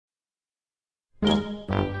Ted,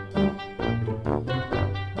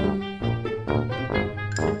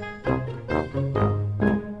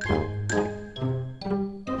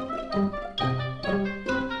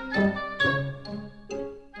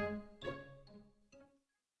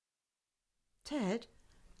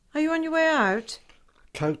 are you on your way out?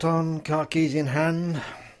 Coat on, car keys in hand.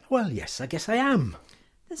 Well, yes, I guess I am.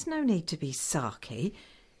 There's no need to be sarky.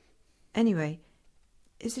 Anyway,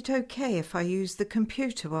 is it okay if I use the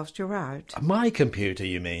computer whilst you're out? My computer,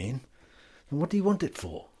 you mean? And what do you want it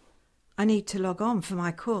for? I need to log on for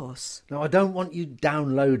my course. No, I don't want you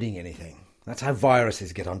downloading anything. That's how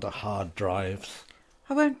viruses get onto hard drives.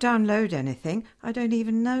 I won't download anything. I don't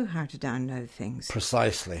even know how to download things.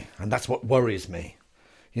 Precisely, and that's what worries me.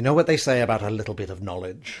 You know what they say about a little bit of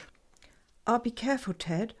knowledge? I'll be careful,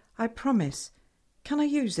 Ted. I promise. Can I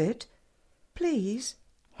use it? Please?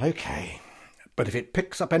 OK, but if it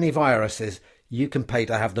picks up any viruses, you can pay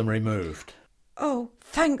to have them removed. Oh,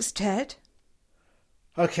 thanks, Ted.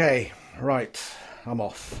 OK, right, I'm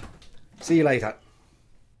off. See you later.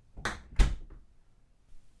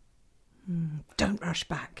 Don't rush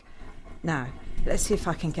back. Now, let's see if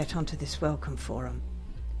I can get onto this welcome forum.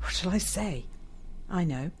 What shall I say? I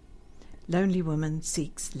know. Lonely woman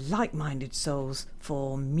seeks like-minded souls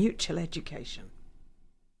for mutual education.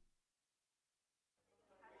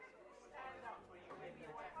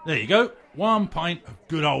 There you go. 1 pint of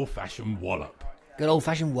good old-fashioned wallop. Good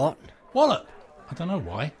old-fashioned what? Wallop! I don't know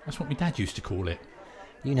why. That's what my dad used to call it.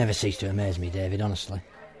 You never cease to amaze me, David, honestly.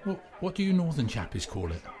 Well, what do you northern chappies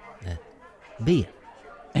call it? Beer.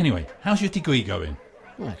 Anyway, how's your degree going?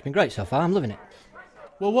 Well, it's been great so far. I'm loving it.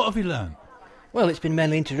 Well, what have you learned? Well, it's been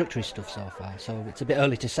mainly introductory stuff so far, so it's a bit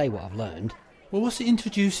early to say what I've learned. Well, what's it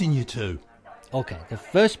introducing you to? OK, the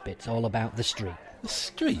first bit's all about the street. The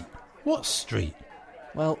street? What street?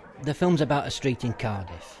 Well, the film's about a street in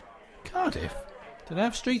Cardiff. Cardiff? Do they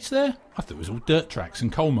have streets there? I thought it was all dirt tracks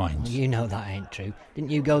and coal mines. Well, you know that ain't true.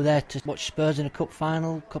 Didn't you go there to watch Spurs in a cup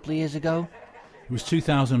final a couple of years ago? It was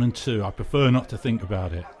 2002. I prefer not to think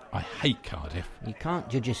about it. I hate Cardiff. You can't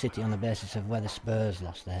judge a city on the basis of whether Spurs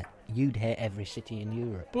lost there. You'd hate every city in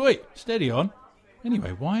Europe. But wait, steady on.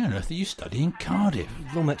 Anyway, why on earth are you studying Cardiff?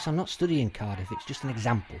 Lummox, I'm not studying Cardiff, it's just an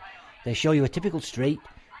example. They show you a typical street,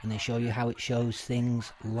 and they show you how it shows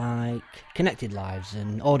things like connected lives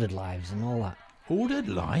and ordered lives and all that. Ordered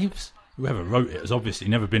lives? Whoever wrote it has obviously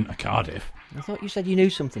never been to Cardiff. I thought you said you knew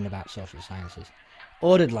something about social sciences.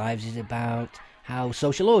 Ordered lives is about how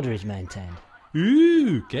social order is maintained.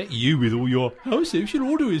 Ooh, get you with all your how social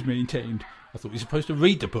order is maintained. I thought you were supposed to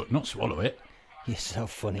read the book, not swallow it. You're so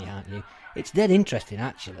funny, aren't you? It's dead interesting,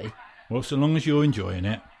 actually. Well, so long as you're enjoying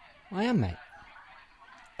it. I am, mate.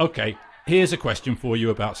 OK, here's a question for you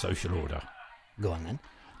about social order. Go on, then.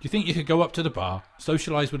 Do you think you could go up to the bar,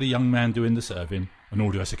 socialise with a young man doing the serving, and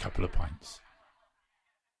order us a couple of pints?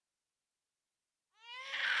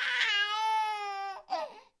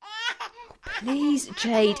 Please,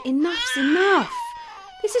 Jade, enough's enough.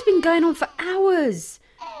 This has been going on for hours.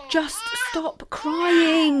 Just stop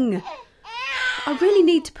crying. I really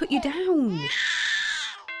need to put you down.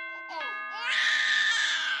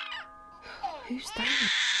 Who's that?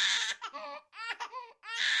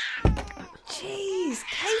 Jeez,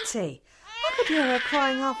 Katie. I could hear her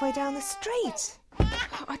crying halfway down the street.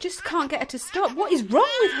 I just can't get her to stop. What is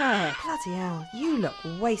wrong with her? Bloody hell, you look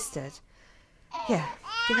wasted. Here,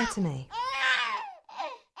 give her to me.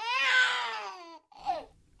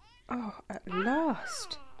 Oh, at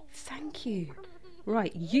last. Thank you.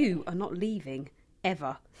 Right, you are not leaving.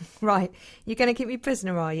 Ever. Right, you're going to keep me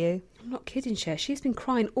prisoner, are you? I'm not kidding, Cher. She's been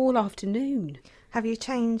crying all afternoon. Have you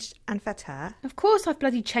changed and fed her? Of course I've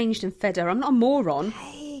bloody changed and fed her. I'm not a moron.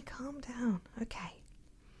 Hey, calm down. Okay.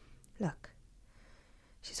 Look,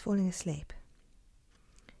 she's falling asleep.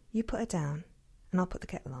 You put her down and I'll put the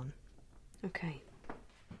kettle on. Okay.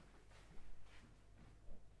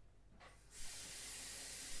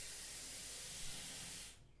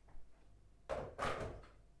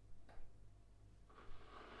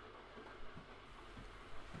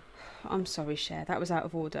 I'm sorry, Cher. That was out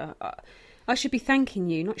of order. I should be thanking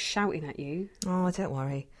you, not shouting at you. Oh, don't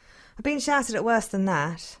worry. I've been shouted at worse than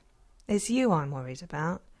that. It's you I'm worried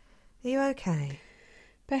about. Are you okay?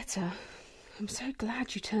 Better. I'm so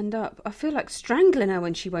glad you turned up. I feel like strangling her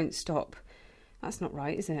when she won't stop. That's not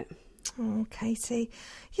right, is it? Oh, Katie,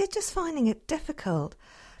 you're just finding it difficult.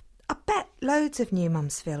 I bet loads of new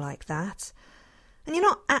mums feel like that. And you're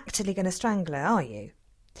not actually going to strangle her, are you?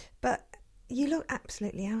 But you look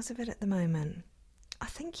absolutely out of it at the moment. I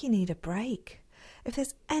think you need a break. If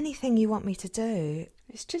there's anything you want me to do...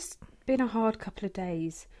 It's just been a hard couple of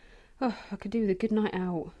days. Oh, I could do with a good night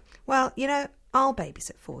out. Well, I'll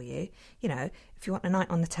babysit for you. If you want a night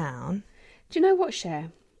on the town. Do you know what,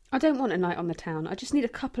 Cher? I don't want a night on the town. I just need a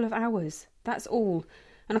couple of hours. That's all.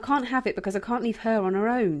 And I can't have it because I can't leave her on her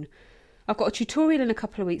own. I've got a tutorial in a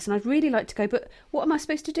couple of weeks and I'd really like to go, but what am I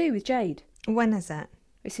supposed to do with Jade? When is it?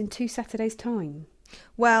 It's in 2 Saturdays' time.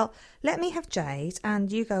 Well, let me have Jade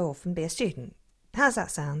and you go off and be a student. How's that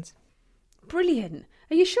sound? Brilliant.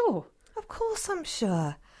 Are you sure? Of course I'm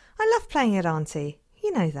sure. I love playing at Auntie.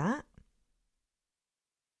 You know that.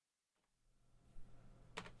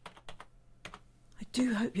 I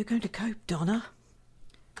do hope you're going to cope, Donna.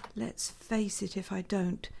 Let's face it, if I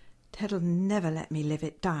don't, Ted'll never let me live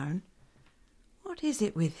it down. What is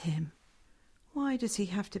it with him? Why does he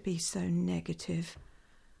have to be so negative?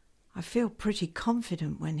 I feel pretty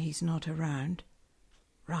confident when he's not around.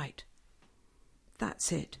 Right.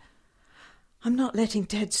 That's it. I'm not letting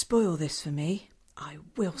Ted spoil this for me. I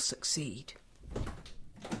will succeed.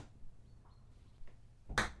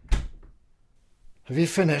 Have you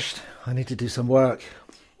finished? I need to do some work.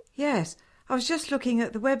 Yes, I was just looking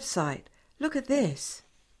at the website. Look at this.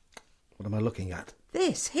 What am I looking at?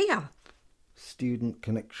 This, here. Student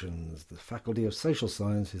Connections. The Faculty of Social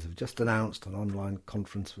Sciences have just announced an online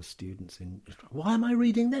conference for students in... Why am I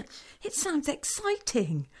reading this? It sounds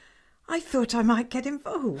exciting. I thought I might get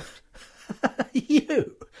involved.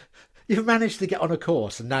 You've managed to get on a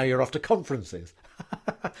course and now you're off to conferences.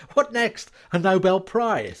 What next? A Nobel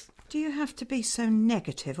Prize? Do you have to be so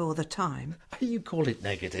negative all the time? You call it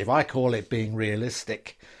negative, I call it being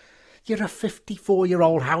realistic. You're a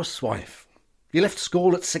 54-year-old housewife. You left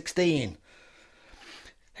school at 16.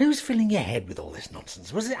 Who's filling your head with all this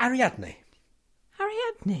nonsense? Was it Ariadne?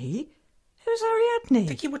 Ariadne? Who's Ariadne? I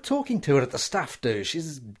think you were talking to her at the staff do.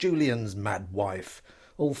 She's Julian's mad wife,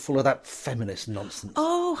 all full of that feminist nonsense.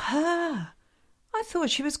 Oh, her. I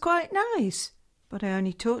thought she was quite nice, but I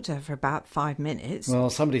only talked to her for about 5 minutes. Well,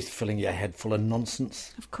 somebody's filling your head full of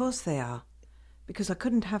nonsense. Of course they are, because I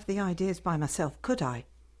couldn't have the ideas by myself, could I?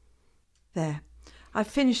 There, I've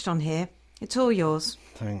finished on here. It's all yours.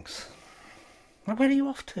 Thanks. Well, where are you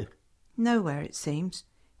off to? Nowhere, it seems,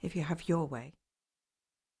 if you have your way.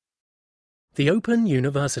 The Open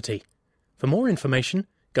University. For more information,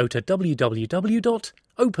 go to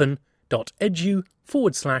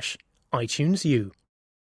www.open.edu/iTunes U.